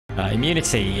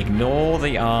Immunity. Ignore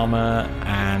the armor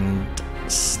and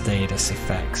status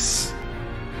effects.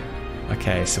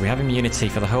 Okay, so we have immunity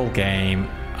for the whole game.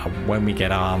 When we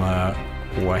get armor,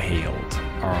 we're healed.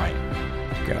 Alright,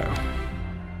 go.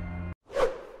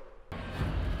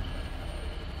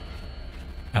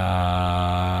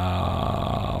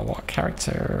 What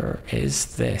character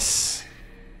is this?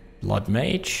 Blood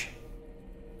Mage?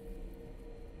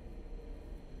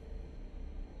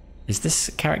 Is this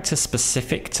character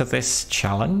specific to this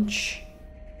challenge?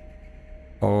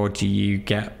 Or do you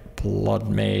get Blood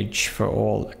Mage for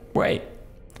all? Wait,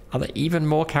 are there even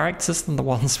more characters than the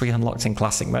ones we unlocked in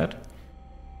Classic Mode?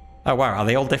 Oh wow, are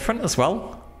they all different as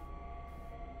well?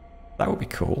 That would be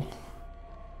cool.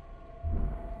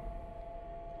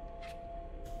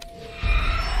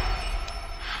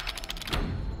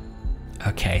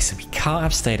 Okay, so we can't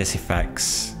have status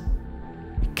effects.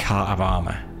 We can't have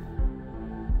armor.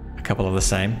 A couple are the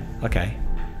same. Okay.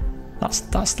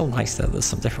 That's still nice though, there's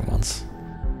some different ones.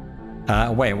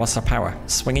 Wait, what's our power?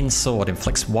 Swinging sword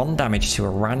inflicts 1 damage to a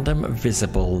random,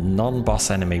 visible, non-boss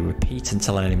enemy. Repeat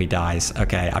until an enemy dies.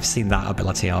 Okay, I've seen that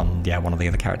ability on, yeah, one of the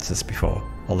other characters before,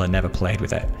 although never played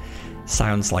with it.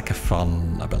 Sounds like a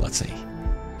fun ability.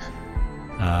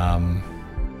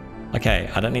 Okay,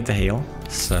 I don't need to heal,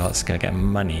 so let's go get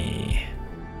money.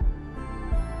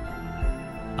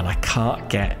 And I can't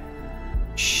get...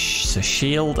 So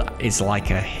shield is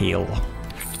like a heal.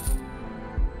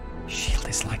 Shield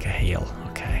is like a heal,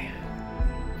 okay.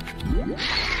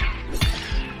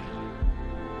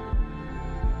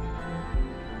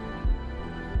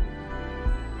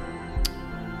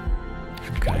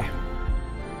 Okay.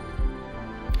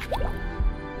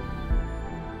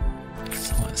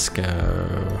 So let's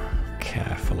go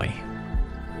carefully.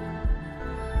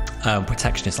 Oh,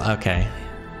 protection is okay.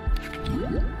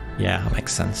 Yeah, that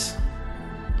makes sense.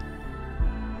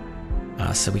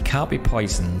 So we can't be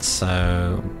poisoned,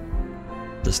 so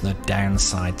there's no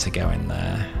downside to going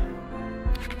there.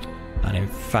 And in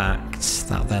fact,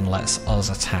 that then lets us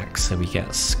attack, so we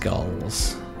get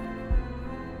skulls.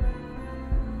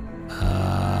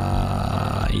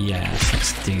 Yes,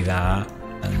 let's do that,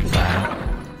 and that,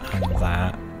 and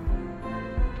that.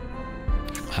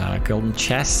 Golden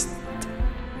chest.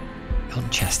 Golden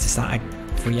chest, is that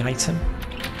a free item?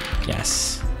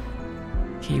 Yes.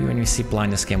 When you see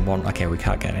blindness, gain 1. Okay, we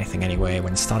can't get anything anyway.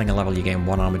 When starting a level, you gain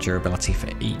 1 armor durability for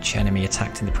each enemy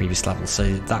attacked in the previous level, so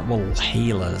that will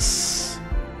heal us,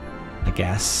 I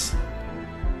guess.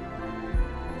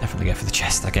 Definitely go for the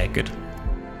chest. Okay, good.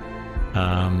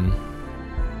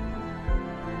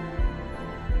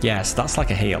 Yes, that's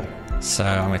like a heal, so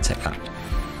I'm going to take that.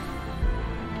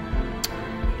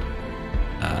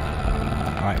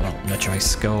 Alright, well, no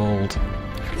choice. Gold,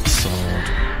 sword,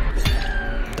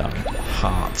 done.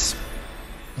 Hearts.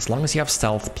 As long as you have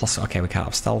stealth plus... Okay, we can't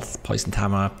have stealth. Poisoned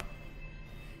hammer.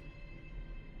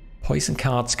 Poison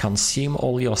cards consume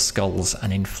all your skulls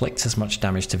and inflict as much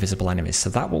damage to visible enemies.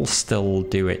 So that will still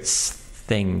do its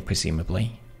thing,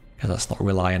 presumably. Because that's not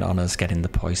reliant on us getting the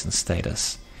poison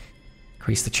status.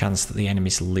 Increase the chance that the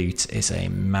enemy's loot is a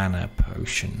mana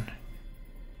potion.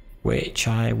 Which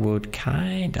I would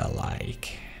kinda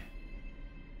like.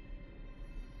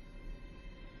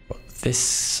 But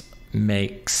this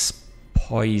makes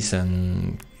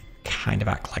poison kind of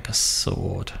act like a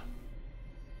sword.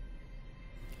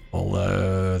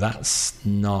 Although that's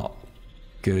not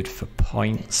good for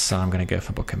points, so I'm going to go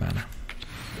for Book of Mana.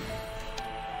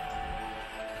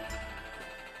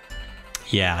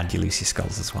 Yeah, and you lose your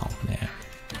skulls as well, yeah.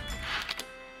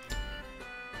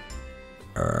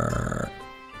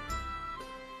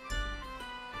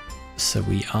 So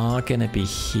we are going to be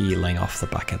healing off the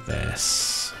back of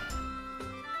this.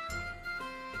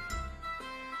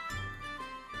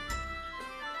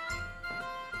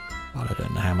 But I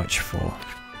don't know how much for.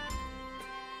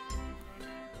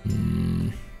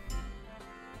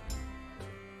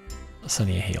 That's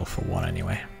only a heal for 1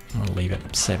 anyway. I'm gonna leave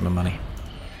it, save my money.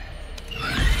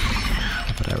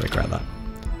 But I regret that.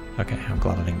 Okay, I'm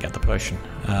glad I didn't get the potion.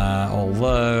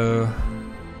 Although...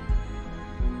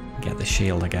 get the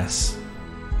shield, I guess.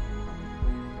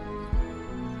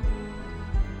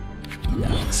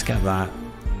 Yeah, let's get that.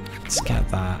 Let's get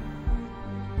that.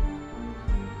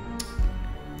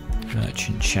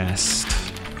 Merchant chest.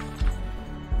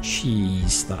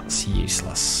 Cheese, that's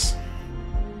useless.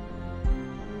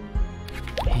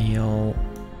 Heal.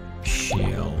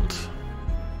 Shield.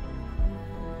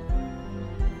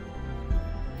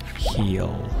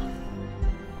 Heal.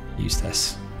 Use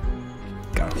this.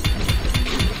 Go.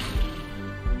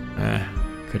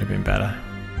 Could have been better.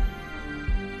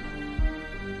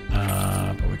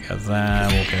 But we go there,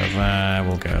 we'll go there,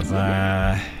 we'll go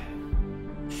there.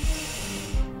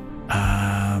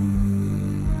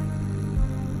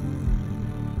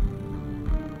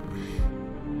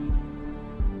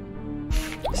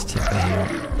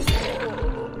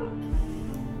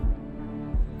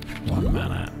 1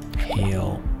 mana.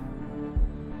 Heal.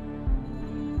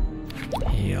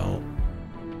 Heal.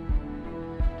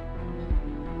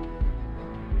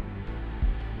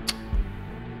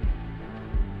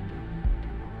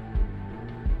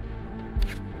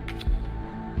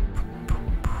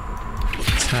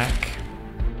 Attack.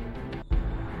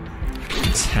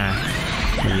 Attack.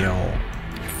 Heal.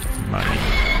 Money.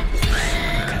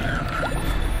 Okay.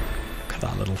 Got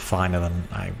that a little finer than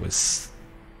I was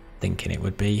thinking it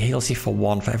would be. Heals you for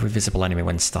 1 for every visible enemy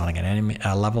when starting an enemy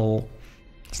level.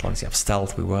 As long as you have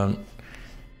stealth, we won't.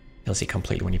 Heals you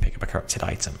completely when you pick up a corrupted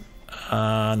item.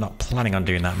 Not planning on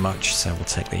doing that much, so we'll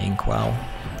take the Inkwell.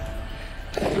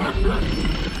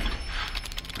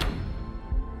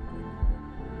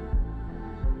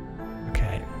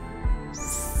 Okay.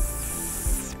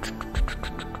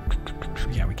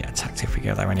 Yeah, we get attacked if we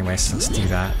go there anyway, so let's do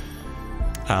that.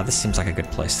 This seems like a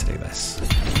good place to do this.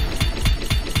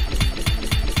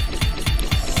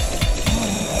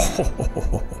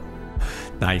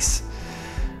 Nice.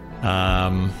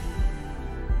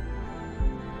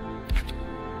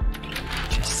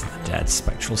 Just the dead.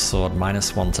 Spectral Sword,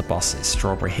 -1 to bosses.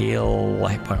 Strawberry Heal,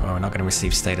 light point where we're not going to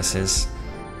receive statuses.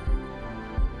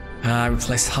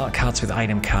 Replace heart cards with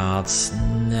item cards.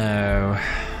 No.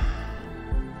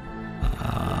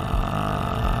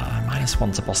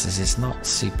 -1 to bosses is not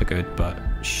super good, but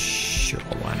sure,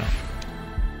 why not?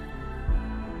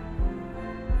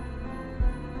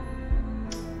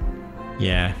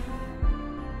 Yeah.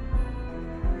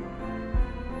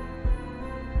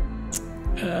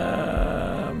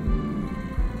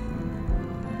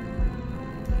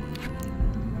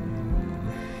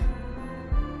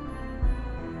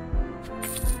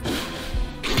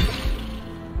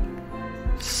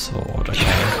 Sword,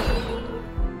 okay.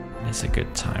 It's a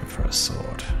good time for a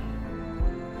sword.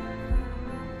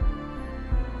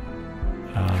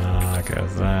 Go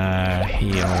there,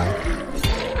 heal.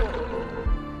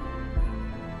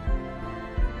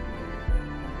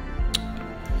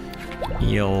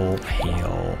 Heal,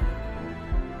 heal.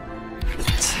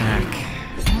 Attack.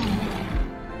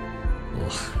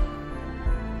 Ugh.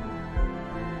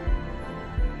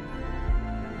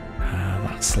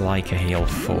 That's like a heal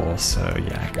 4, so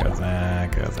yeah, go there,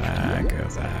 go there, go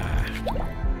there.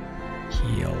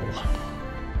 Heal.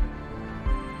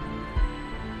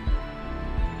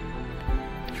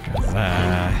 Go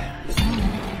there.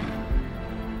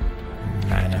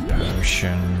 Mana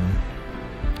potion.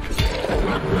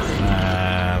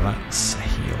 That's a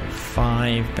heal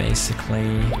 5,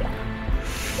 basically.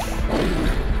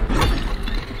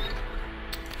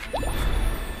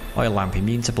 Oil lamp,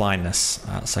 immune to blindness.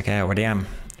 That's okay, I already am.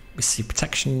 Receive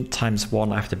protection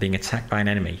 ×1 after being attacked by an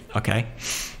enemy. Okay,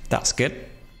 that's good.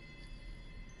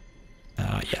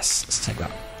 Yes, let's take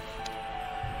that.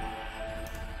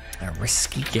 A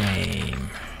risky game.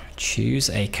 Choose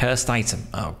a cursed item.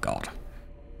 Oh god.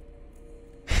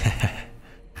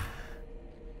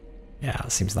 Yeah,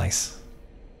 that seems nice.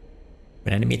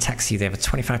 When an enemy attacks you, they have a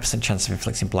 25% chance of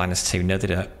inflicting blindness too. No, they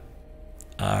don't.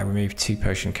 Remove 2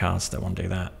 potion cards. Don't want to do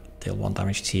that. Deal 1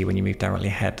 damage to you when you move directly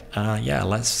ahead. Yeah,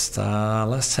 let's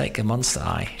take a monster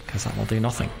eye, because that will do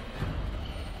nothing.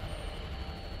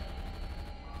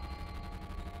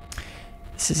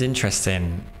 This is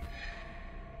interesting.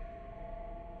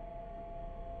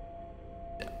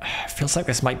 Feels like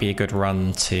this might be a good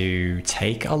run to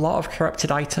take a lot of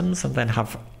corrupted items and then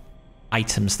have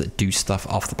items that do stuff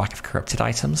off the back of corrupted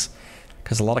items,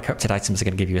 because a lot of corrupted items are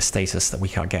going to give you a status that we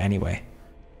can't get anyway.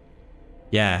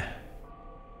 Yeah.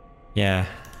 Yeah.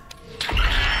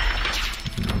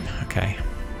 Okay.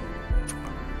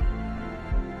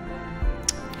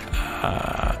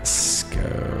 Let's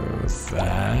go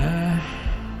there.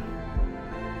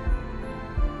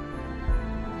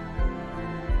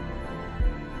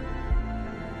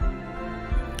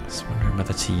 Just wondering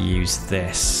whether to use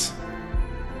this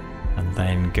and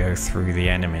then go through the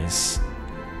enemies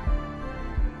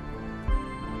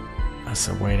as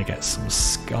a way to get some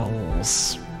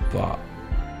skulls, but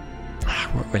I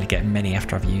won't really get many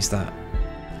after I've used that.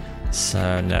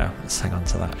 So no, let's hang on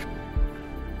to that.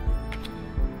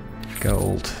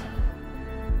 Gold.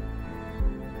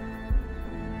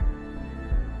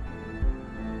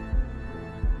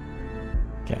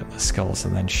 Get the skulls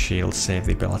and then shield save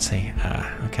the ability.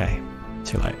 Okay,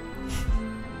 too late.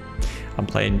 I'm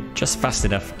playing just fast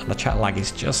enough and the chat lag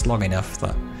is just long enough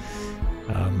that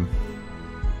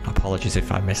apologies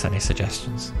if I miss any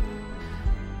suggestions.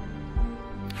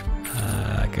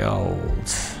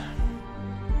 Gold.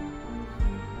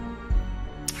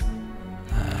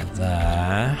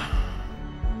 There.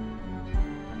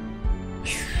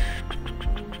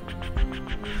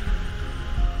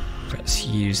 Let's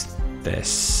use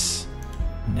this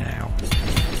now.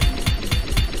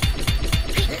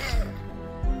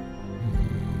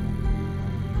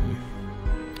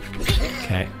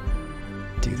 Okay.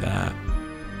 Do that.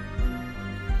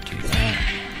 Do that.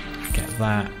 Get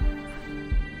that.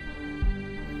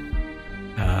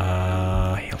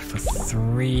 Heal for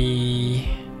 3.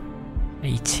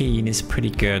 18 is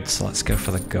pretty good, so let's go for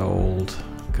the gold.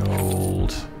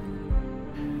 Gold.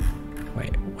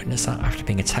 Wait, when does that, after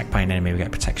being attacked by an enemy, we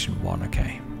get protection 1,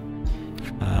 okay.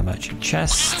 Merchant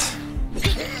chest.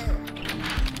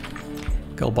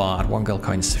 Gold bar, add 1 gold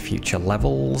coins to future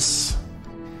levels.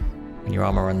 When your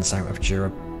armor runs out of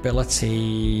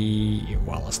durability,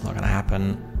 well, that's not going to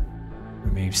happen.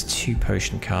 Removes 2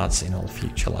 potion cards in all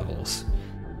future levels.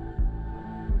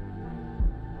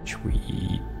 Which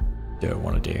we don't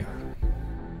want to do.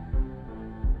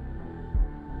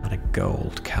 Add a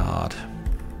gold card.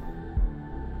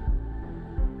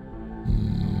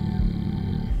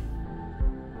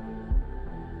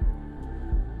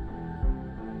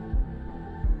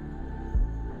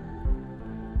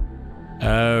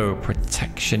 Oh,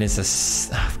 protection is a...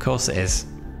 Of course it is.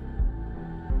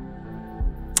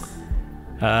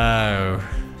 Oh,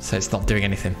 so it's not doing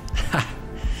anything.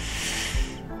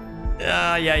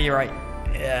 Yeah, you're right.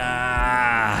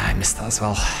 Yeah, I missed that as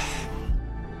well.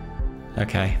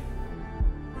 Okay.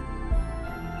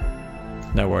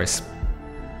 No worries.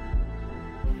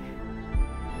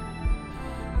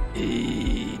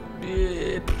 Is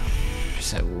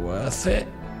it worth it?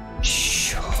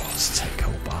 Sure, let's take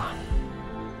gold bar.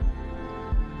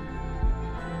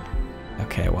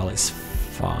 Okay, well, it's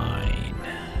fine.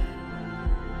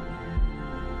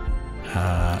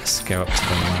 Let's go up to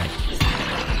the right.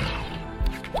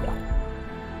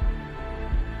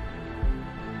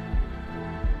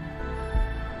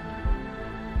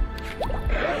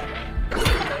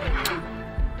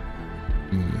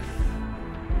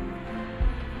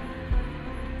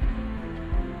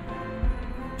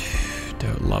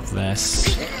 Don't love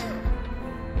this.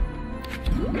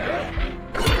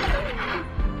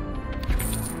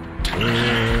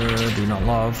 Do not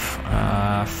love.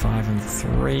 5 and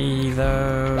 3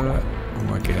 though.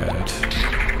 We're good.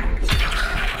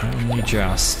 Only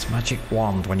just. Magic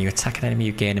wand. When you attack an enemy,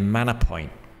 you gain a mana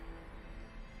point.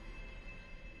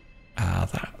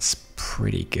 That's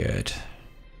pretty good.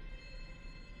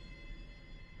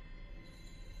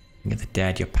 King of the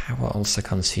Dead, your power also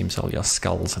consumes all your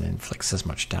skulls and inflicts as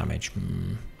much damage.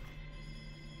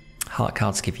 Heart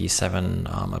cards give you 7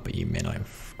 armor, but you may not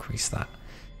increase that.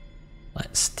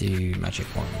 Let's do magic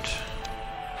wand.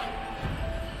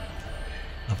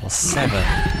 Level 7.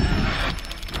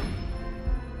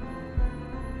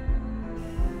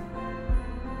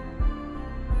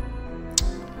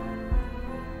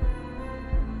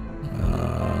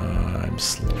 I'm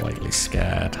slightly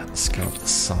scared. Let's go up the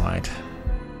side.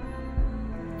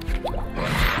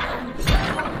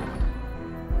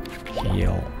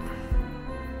 Heal.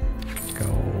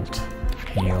 Gold.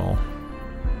 Heal.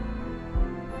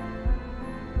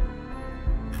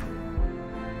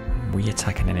 We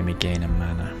attack an enemy, gain a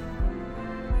mana.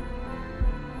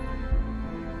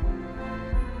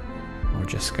 Or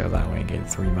just go that way and gain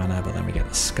 3 mana, but then we get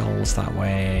the skulls that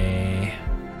way.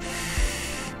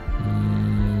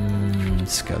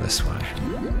 Let's go this way.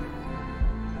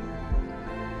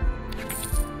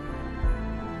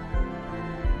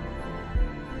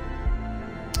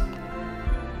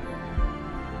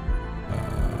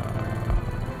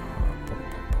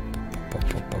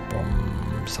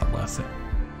 Is that worth it?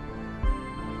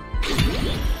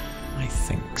 I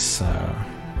think so.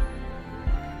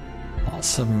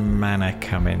 Lots of mana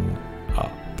coming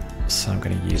up, so I'm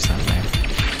going to use that now.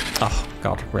 Oh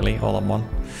god, really? All on one?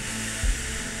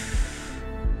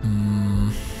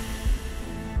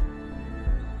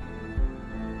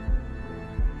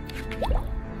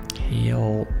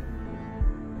 Heal.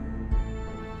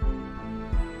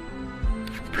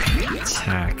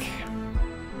 Attack.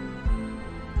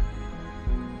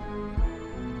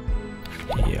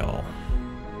 Heal.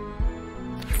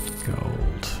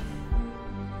 Gold.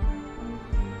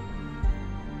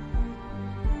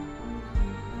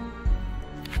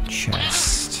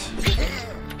 Chest.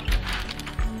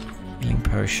 Healing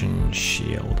potion,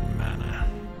 shield, mana.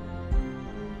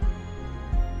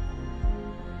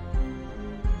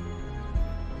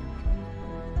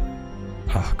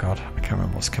 Oh god, I can't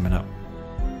remember what's coming up.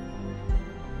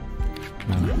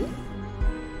 Mana.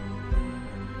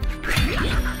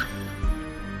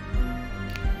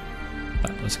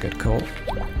 That was a good call.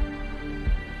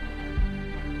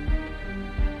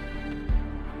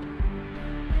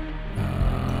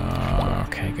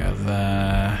 Okay, go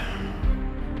there.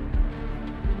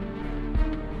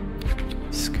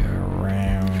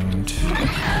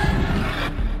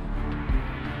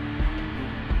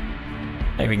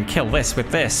 we can kill this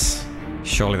with this.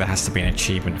 Surely there has to be an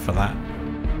achievement for that.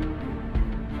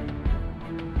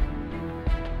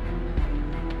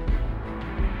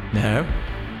 No.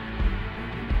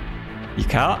 You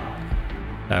can't?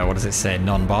 Oh, what does it say?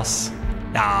 Non-boss?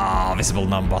 Ah, visible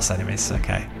non-boss enemies.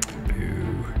 Okay.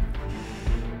 Boo.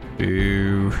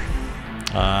 Boo.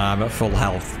 I'm at full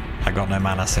health. I got no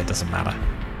mana, so it doesn't matter.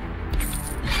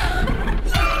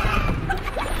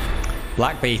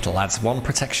 Black Beetle adds 1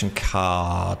 protection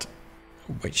card,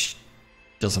 which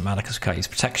doesn't matter because we can't use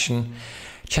protection.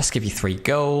 Chests give you 3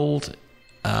 gold.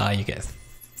 You get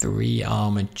 3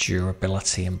 armor,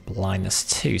 durability, and blindness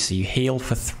 2. So you heal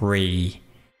for 3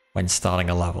 when starting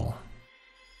a level.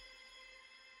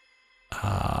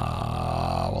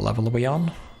 What level are we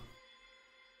on?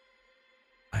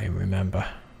 I remember.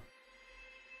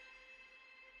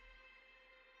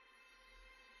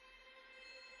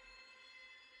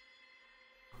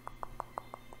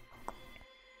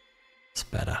 It's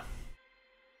better.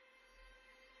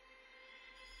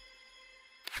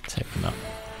 Take them up.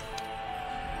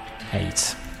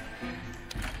 8.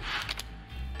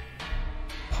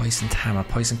 Poisoned hammer.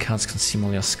 Poison cards consume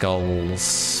all your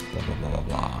skulls. Blah blah blah blah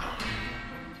blah.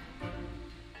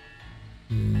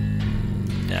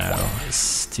 No,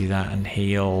 let's do that and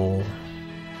heal.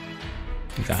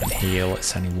 Do that and heal.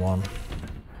 It's only 1.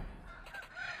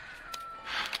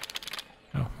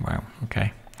 Oh wow.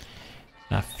 Okay.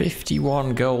 Now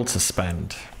 51 gold to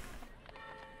spend.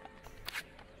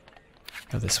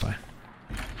 Go this way.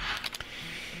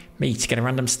 Meat, get a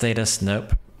random status.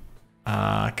 Nope.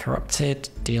 Corrupted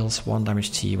deals 1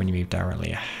 damage to you when you move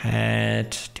directly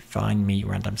ahead. Divine meat,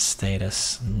 random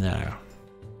status. No.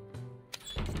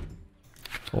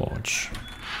 Forge.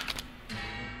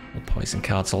 All poison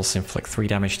cards also inflict 3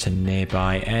 damage to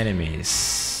nearby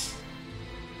enemies.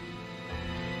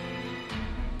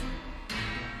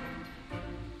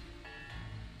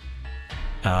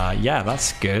 Yeah,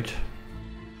 that's good.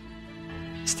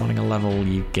 Starting a level,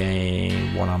 you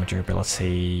gain 1 armor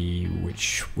durability,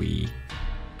 which we...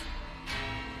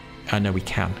 no, we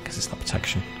can, because it's not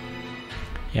protection.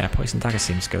 Yeah, Poison Dagger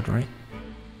seems good, right?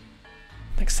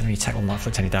 Next enemy attack will not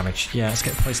inflict any damage. Yeah, let's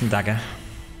get Poison Dagger.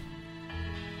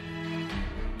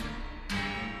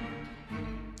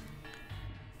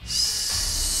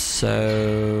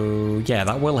 So... yeah,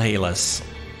 that will heal us.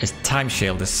 It's Time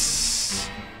Shield is...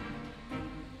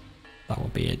 that will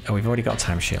be it. Oh, we've already got a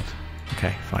Time Shield.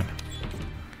 Okay, fine.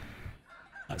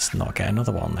 Let's not get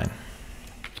another one then.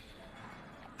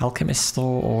 Alchemist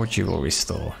store or jewelry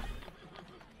store?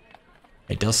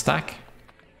 It does stack?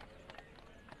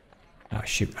 Oh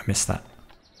shoot, I missed that.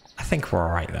 I think we're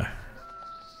alright though. I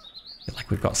feel like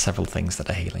we've got several things that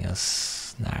are healing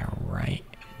us now, right?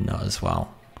 Not as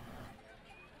well.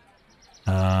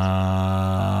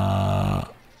 I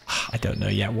don't know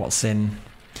yet what's in.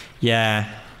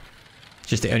 Yeah.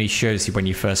 Just it only shows you when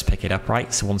you first pick it up,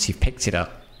 right? So once you've picked it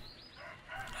up,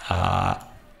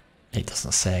 it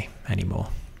doesn't say anymore.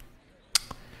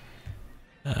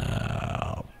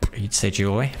 You'd say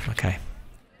jewelry? Okay.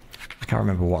 I can't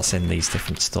remember what's in these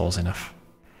different stores enough.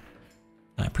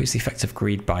 Increase the effect of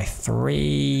greed by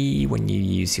 3. When you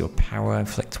use your power,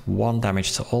 inflict 1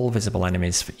 damage to all visible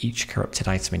enemies for each corrupted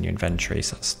item in your inventory.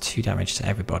 So that's 2 damage to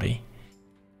everybody.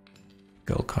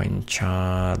 Gold coin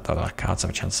chart. Cards have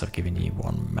a chance of giving you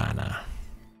 1 mana.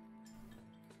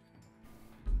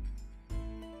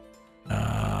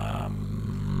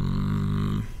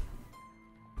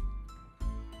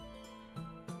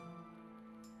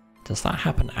 Does that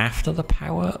happen after the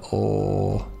power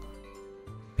or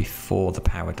before the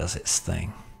power does its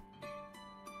thing?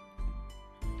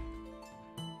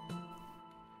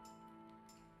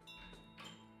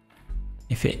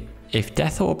 If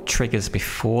Death Orb triggers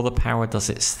before the power does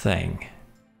its thing,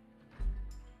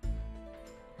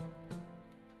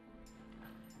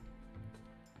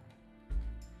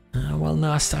 well,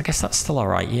 no, I guess that's still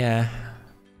alright, yeah.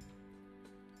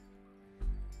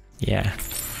 Yeah.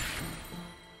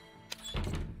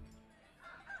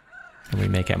 And we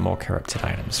may get more corrupted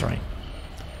items, right?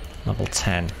 Level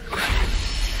 10.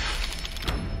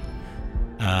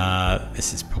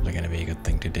 This is probably going to be a good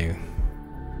thing to do.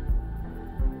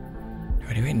 Do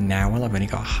I do it now while I've only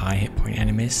got high hit point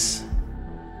enemies?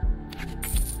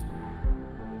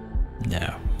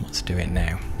 No, let's do it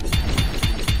now.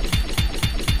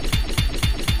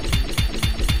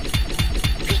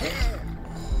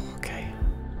 Okay,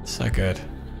 so good.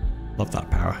 Love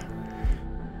that power.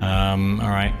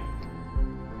 Alright.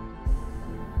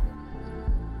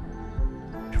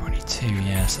 22,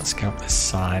 yes, let's go up this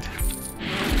side.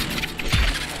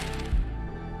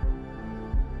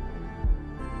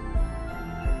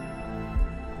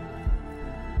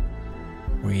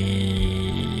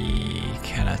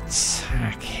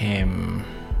 him.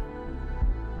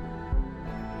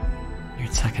 You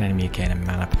attack an enemy, you gain a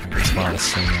mana point as well,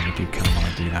 so yeah, we do kind of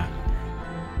want to do that.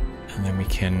 And then we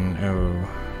can... oh...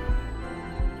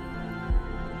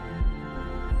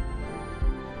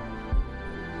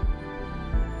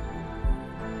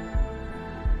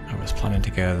 I was planning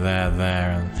to go there,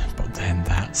 but then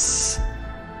that's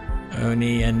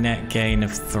only a net gain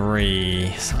of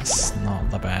 3, so that's not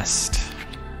the best.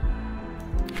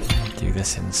 I'll do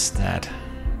this instead.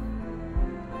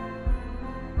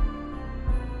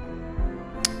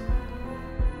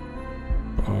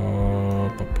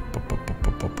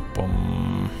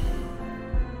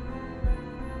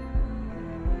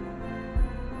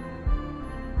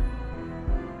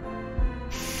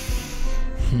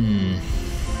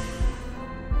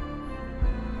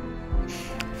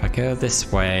 If I go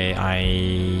this way,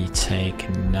 I take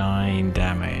 9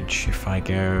 damage. If I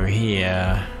go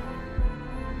here,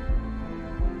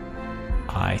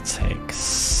 I take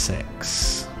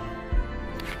 6.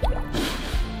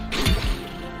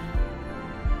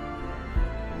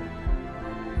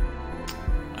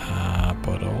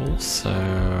 But also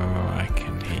I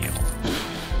can heal.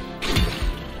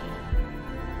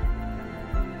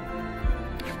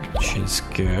 Which is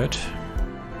good.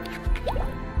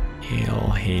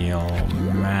 Heal,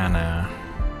 mana.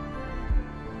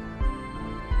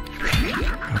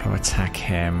 How to attack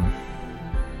him?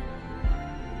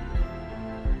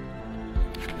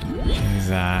 Do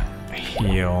that.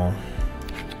 Heal.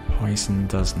 Poison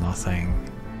does nothing.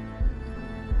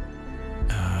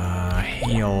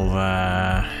 Heal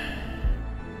there.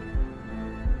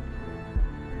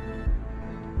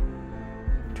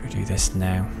 Do we do this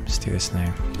now? Let's do this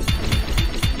now.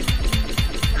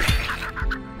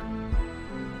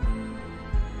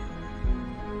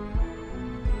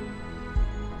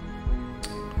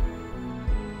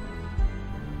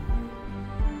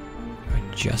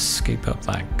 Just scoop up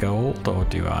that gold, or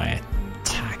do I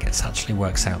attack? It actually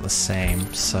works out the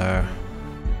same, so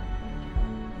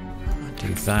I'll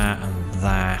do that and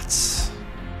that.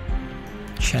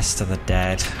 Chest of the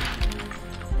Dead.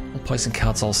 All poison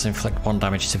cards also inflict 1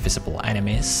 damage to visible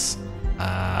enemies.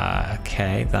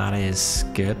 Okay, that is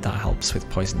good. That helps with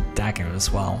Poison Dagger as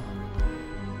well.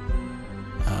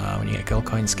 When you get gold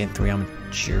coins, gain 3 armor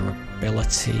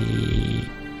durability.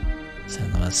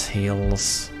 Send them as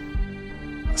heals.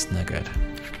 That's no good.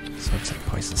 So we'll take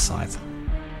Poison Scythe.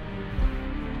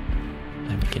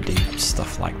 Then we can do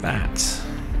stuff like that.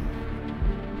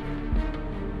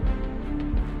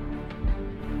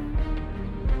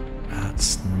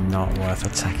 That's not worth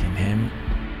attacking him.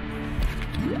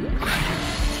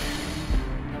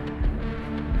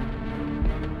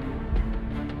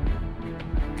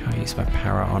 Can't use my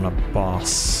power on a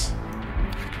boss.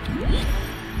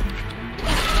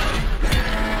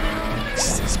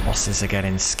 These bosses are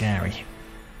getting scary.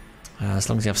 As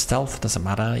long as you have stealth, doesn't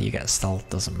matter. You get stealth,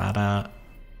 doesn't matter.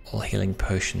 All healing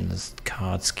potions,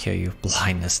 cards cure you of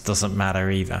blindness, doesn't matter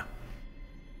either.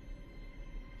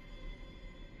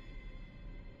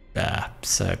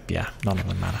 So yeah, none of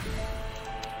them matter.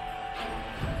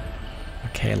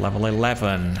 Okay, level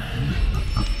 11.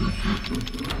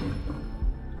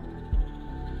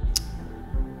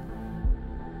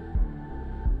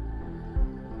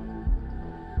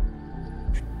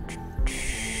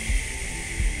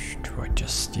 Do I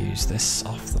just use this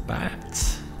off the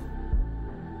bat?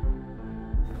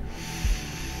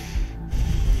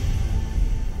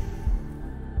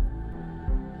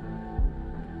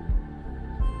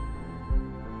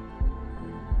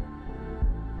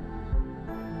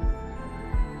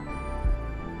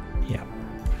 Yeah.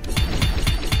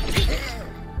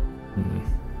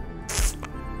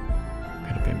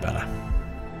 Could have been better.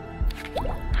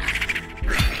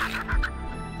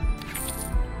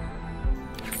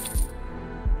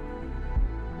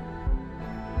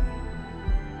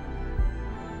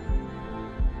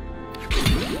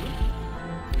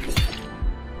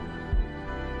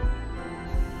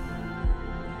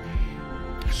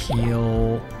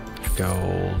 Heal,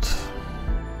 gold.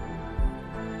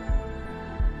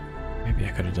 Maybe I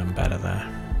could have done better there.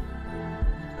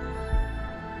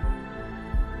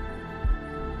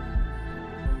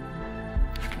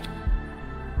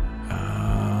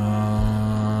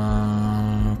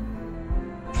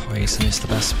 Poison is the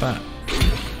best bet.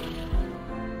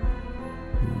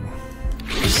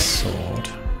 Ooh. Sword.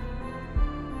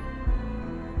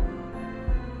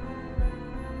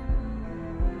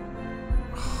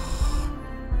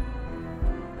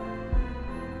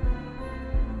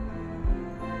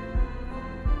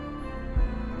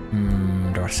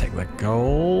 Do I take the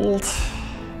gold?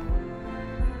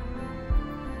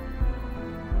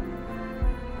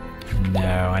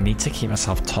 No, I need to keep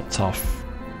myself topped off.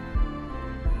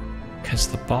 Because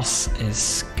the boss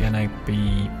is gonna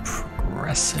be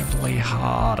progressively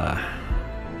harder.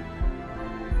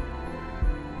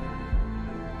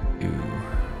 Ooh.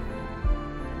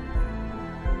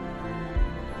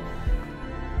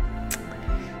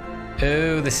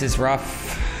 Oh, this is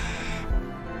rough.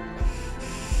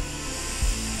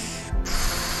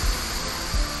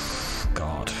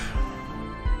 God.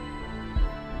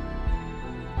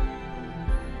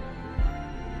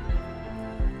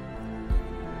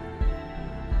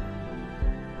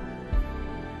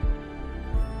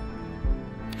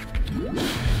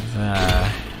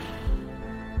 There.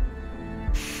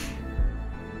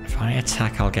 If I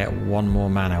attack, I'll get one more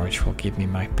mana, which will give me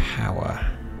my power.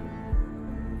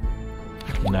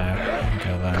 No, I'll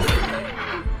go there.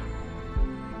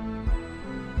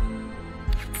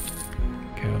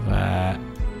 Go there.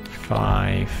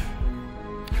 5.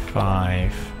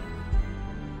 5.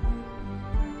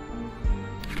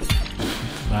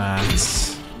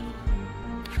 That's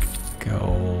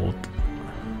gold.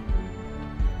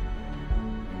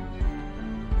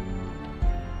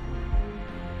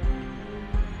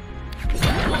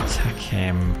 Attack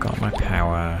him, got my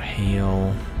power,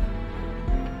 heal.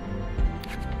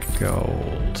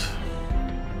 Gold.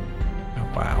 Oh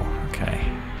wow, okay.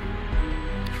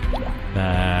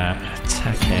 There,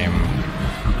 attack him,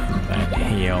 and then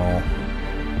heal.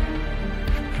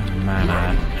 And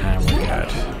mana, and we're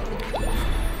good.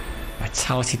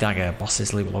 Vitality Dagger.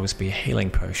 Boss's loot will always be a healing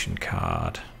potion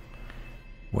card.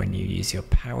 When you use your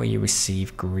power, you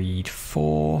receive greed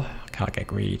 4. I can't get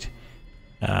greed.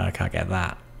 I can't get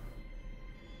that.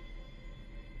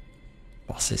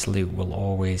 Boss's loot will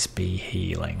always be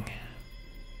healing.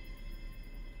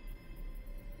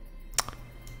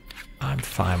 I'm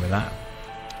fine with that.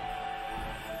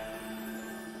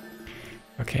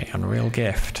 Okay, Unreal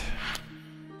Gift.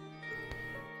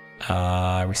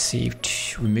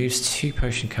 Removes 2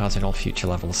 potion cards in all future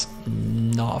levels.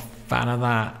 Not a fan of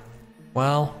that.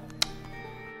 Well,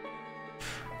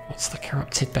 what's the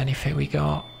corrupted benefit we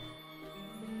got?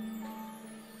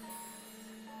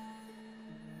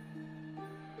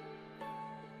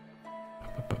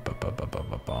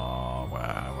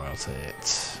 Where was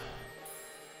it?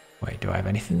 Wait, do I have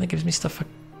anything that gives me stuff for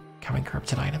carrying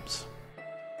corrupted items?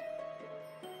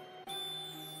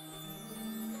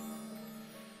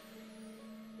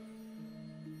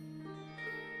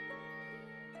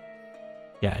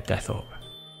 Yeah, Death Orb.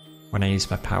 When I use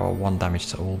my power, 1 damage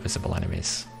to all visible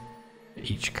enemies.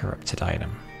 Each corrupted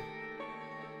item.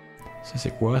 So is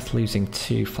it worth losing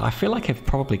 2? I feel like I've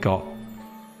probably got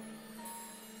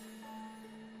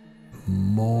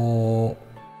more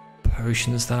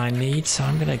potions than I need, so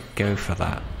I'm gonna go for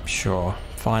that. Sure.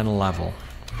 Final level.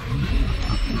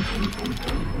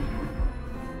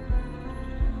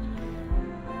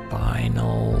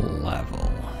 Final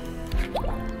level.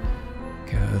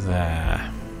 Go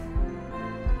there.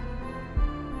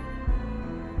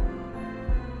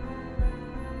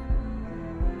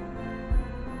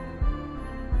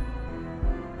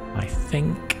 I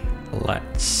think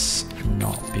let's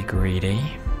not be greedy.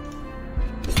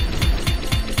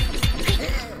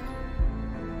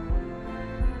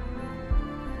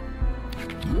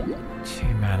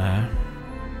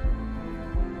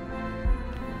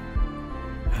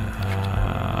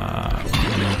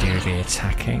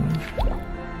 Attacking.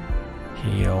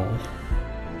 Heal.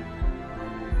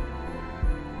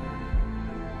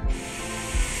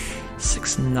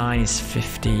 Six, 9 is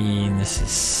 15. This is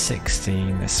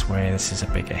 16 this way. This is a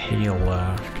bigger heal.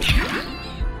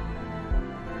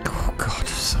 Oh god,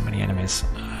 so many enemies.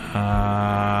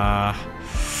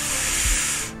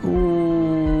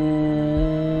 Ooh,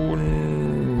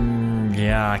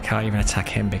 yeah, I can't even attack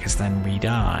him because then we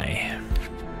die.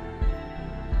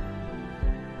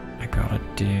 Gotta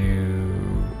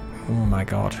do... Oh my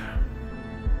god.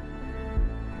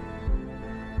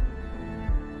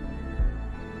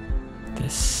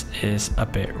 This is a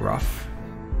bit rough.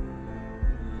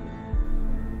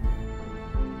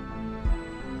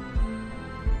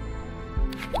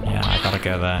 Yeah, I gotta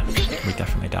go there. We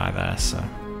definitely die there, so...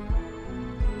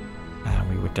 And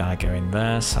we would die going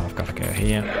there, so I've gotta go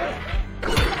here.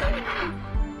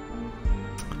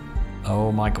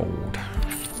 Oh my god.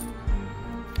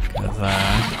 Go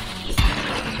there.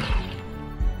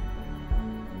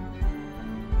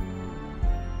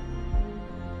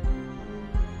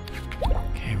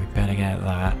 Okay, we better get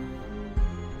that.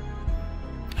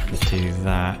 And do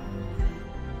that.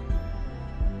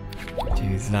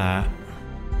 Do that.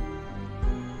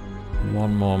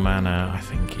 1 more mana, I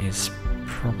think, is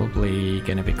probably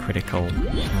going to be critical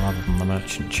rather than the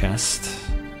merchant chest.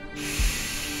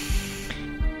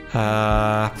 Do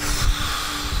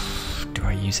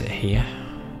I use it here?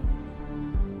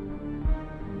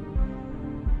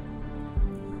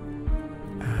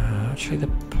 Actually, the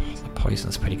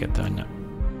poison's pretty good, though, isn't it?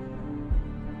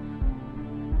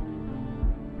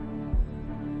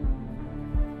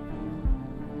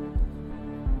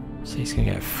 So he's going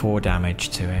to get 4 damage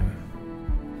to him.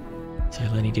 So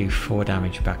he'll only do 4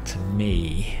 damage back to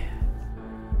me.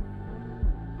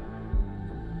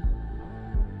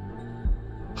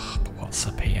 Oh, but what's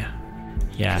up here?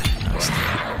 Yeah, no, it's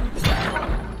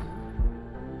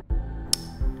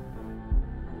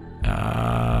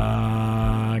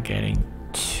getting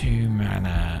 2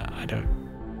 mana. I don't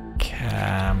care.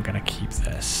 I'm going to keep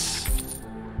this.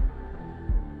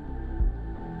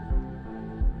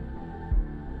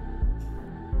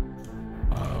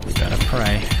 Oh, we better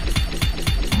pray.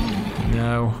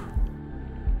 No.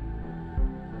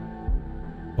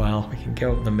 Well, we can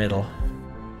go up the middle.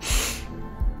 I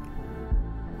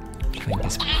think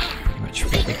that's pretty much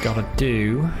what we gotta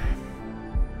do.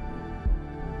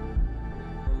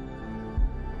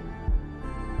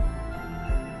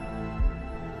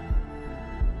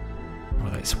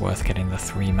 Well, it's worth getting the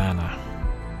 3 mana.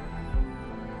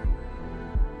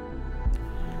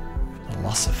 A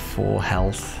loss of 4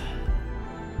 health.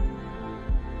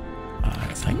 I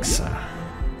don't think so.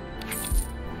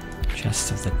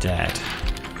 Chest of the Dead.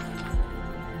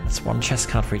 That's 1 chest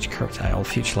card for each character. All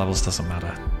future levels doesn't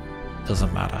matter.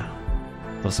 Doesn't matter.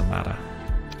 Doesn't matter.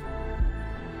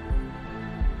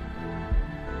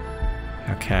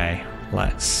 Okay,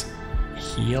 let's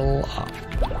heal up.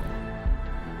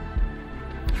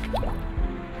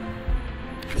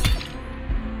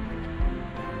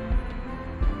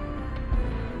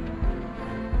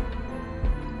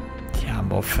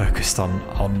 More focused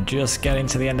on just getting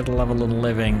to the end of the level and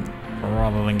living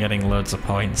rather than getting loads of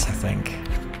points, I think.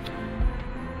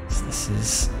 So this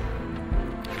is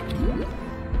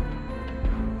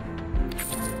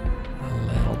a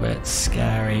little bit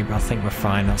scary, but I think we're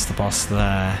fine. That's the boss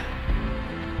there.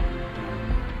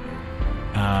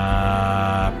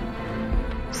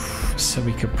 So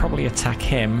we could probably attack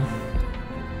him,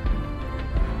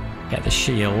 get the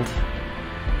shield,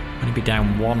 only be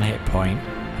down 1 hit point.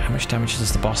 How much damage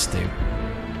does the boss do?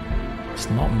 It's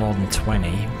not more than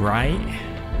 20, right?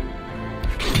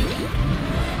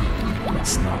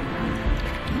 It's not.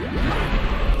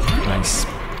 Nice.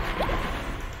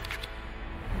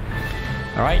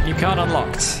 Alright, new card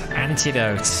unlocked.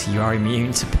 Antidote. You are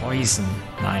immune to poison.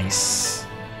 Nice.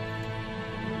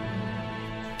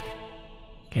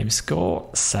 Game score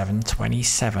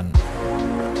 727.